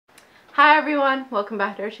Hi everyone, welcome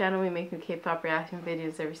back to our channel. We make new K-pop reaction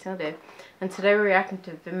videos every single day, and today we're reacting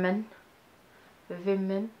to Vmin,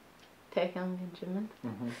 Taehyung and Jimin.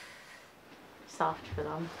 Soft for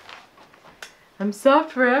them. I'm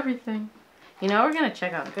soft for everything. You know we're gonna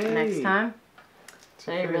check out next time.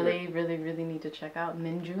 I really need to check out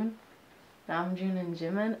Minjun, Namjoon, and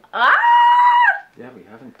Jimin. Ah! Yeah, we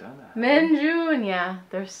haven't done that. Minjun, yeah,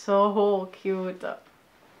 they're so cute.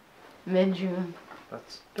 Minjun.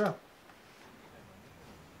 Let's go.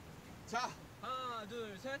 자, 하나,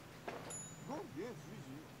 둘, 셋. 어? 얘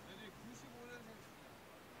둘이지. 얘들이 95년생.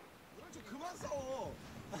 너는 좀 그만 싸워.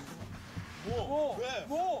 뭐? 왜?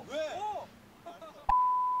 뭐? 왜?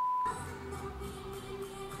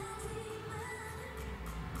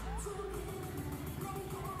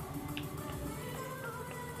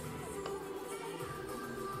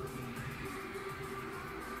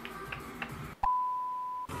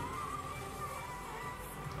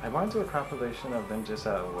 I want to do a compilation of them just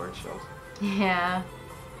at award shows. Yeah,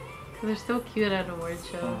 because they're so cute at award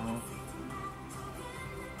shows.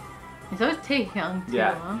 And so is Taehyung too,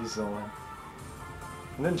 Yeah, huh? he's the one.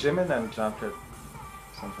 And then Jimin and Jungkook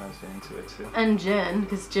sometimes get into it too. And Jin,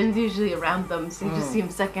 because Jin's usually around them, so you just see him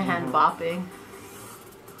secondhand bopping.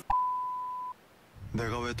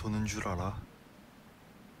 내가 왜 도는 줄 알아?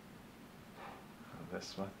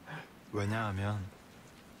 This one. 왜냐하면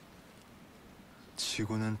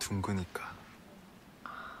지구는 둥그니까.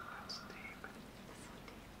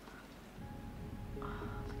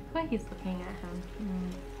 Look why he's looking at him.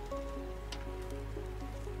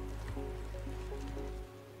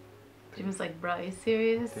 Jim's like, bro, are you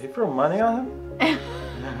serious? Did he throw money on him?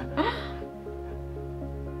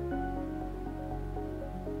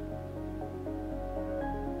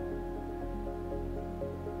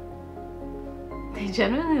 They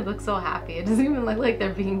genuinely look so happy. It doesn't even look like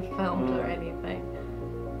they're being filmed or anything.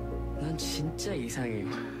 난 진짜 이상해.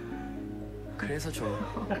 그래서 좋아.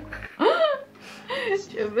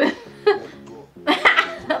 Jimin.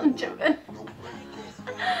 Jimin.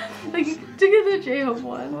 Like, look at the J-Hope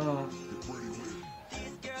one.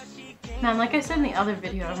 Man, like I said in the other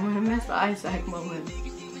video, I'm gonna miss the Isaac moment.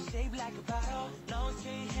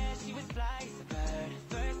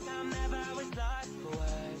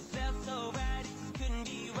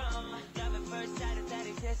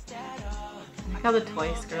 Look how the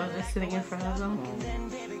Twice girls are sitting in front of them.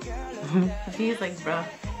 He's like, bruh.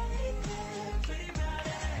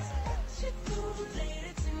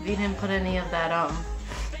 He didn't put any of that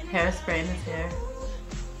hairspray in his hair.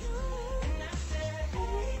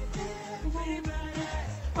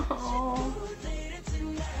 Oh.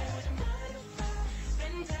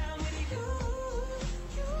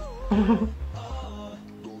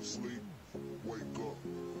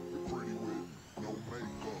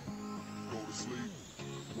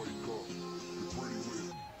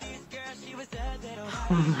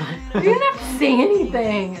 You didn't have to sing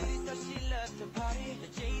anything.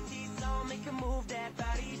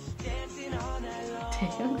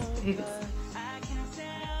 Taehyung's face.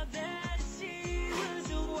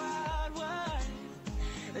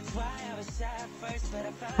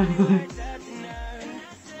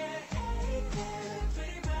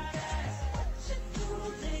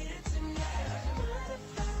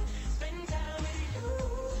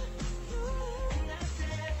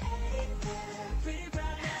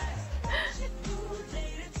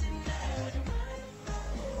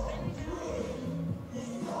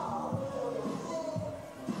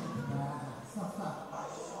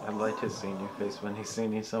 I like his senior face when he's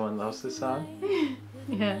singing someone else's song.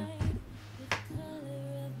 Yeah.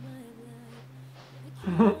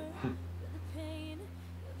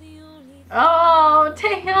 Oh,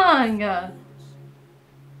 Taehyung!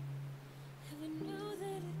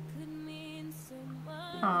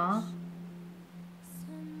 Aw.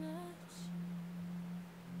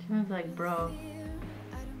 Jimin's like, bro.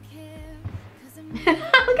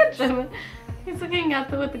 Look at Jimin. He's looking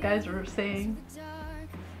at what the guys were saying.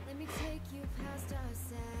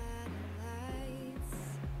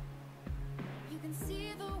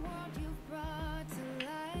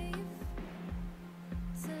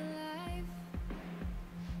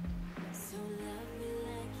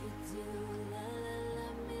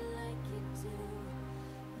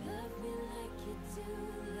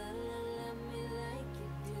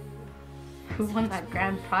 Who won that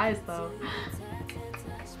grand prize though?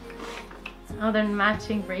 Oh, they're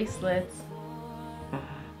matching bracelets.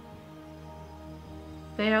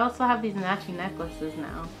 They also have these matching necklaces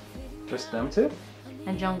now. Just them two?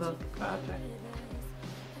 And Jungkook. Okay.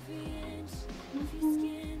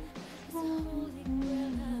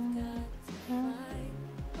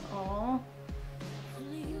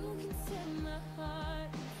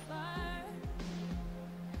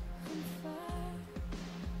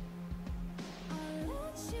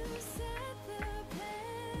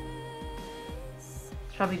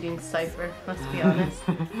 Probably doing Cypher, let's be honest.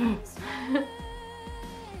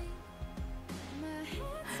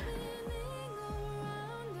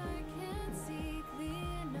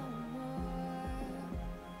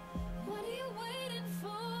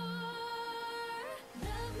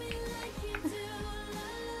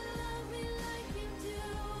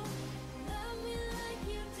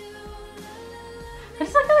 I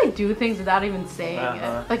just like how they do things without even saying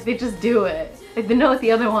it. Like they just do it. Like they know what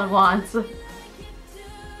the other one wants.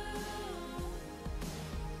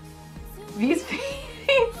 These face.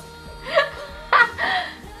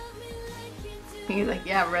 He's like,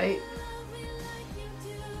 yeah, right.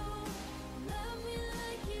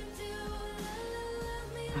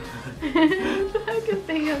 What the heck is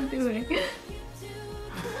Taehyung doing?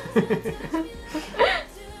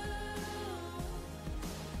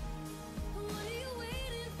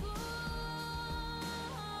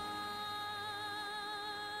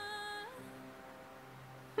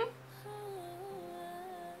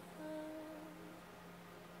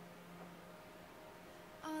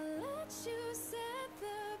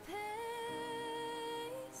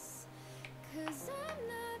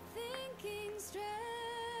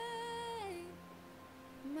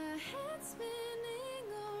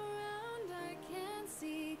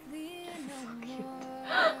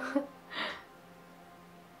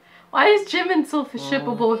 Why is Jimin so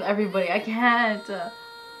shippable with everybody? I can't.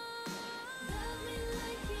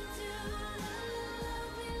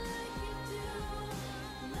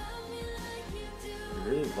 He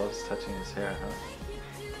really loves touching his hair, huh?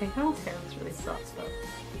 Taehyung's hair looks really soft though.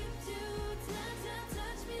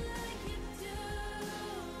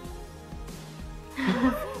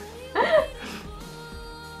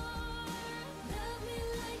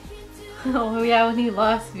 Oh yeah, when he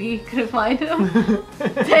lost V, couldn't find him.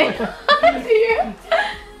 Taehyung here.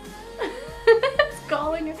 It's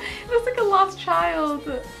calling him. It looks like a lost child.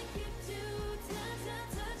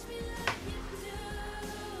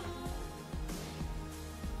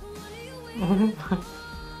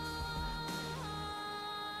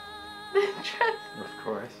 Of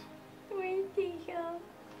course.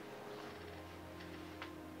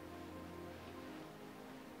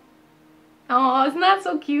 Oh, isn't that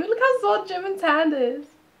so cute? Look how soft Jimin's hand is.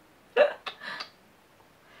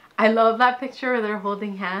 I love that picture where they're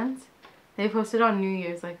holding hands. They posted on New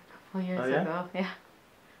Year's like a couple years ago. Yeah.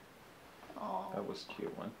 Oh, That was a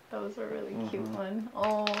cute one. that was a really cute one.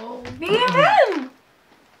 Oh, Jimin!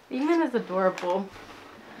 Jimin is adorable.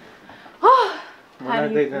 Oh, When are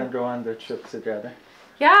they gonna go on their trip together?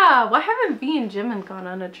 yeah, why haven't V and Jimin gone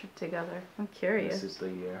on a trip together? I'm curious. This is the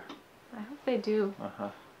year. I hope they do. Uh-huh.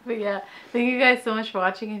 But yeah, thank you guys so much for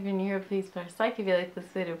watching. If you're new here, please press like. If you like this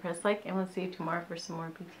video, press like. And we'll see you tomorrow for some more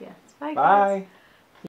BTS. Bye, guys. Bye!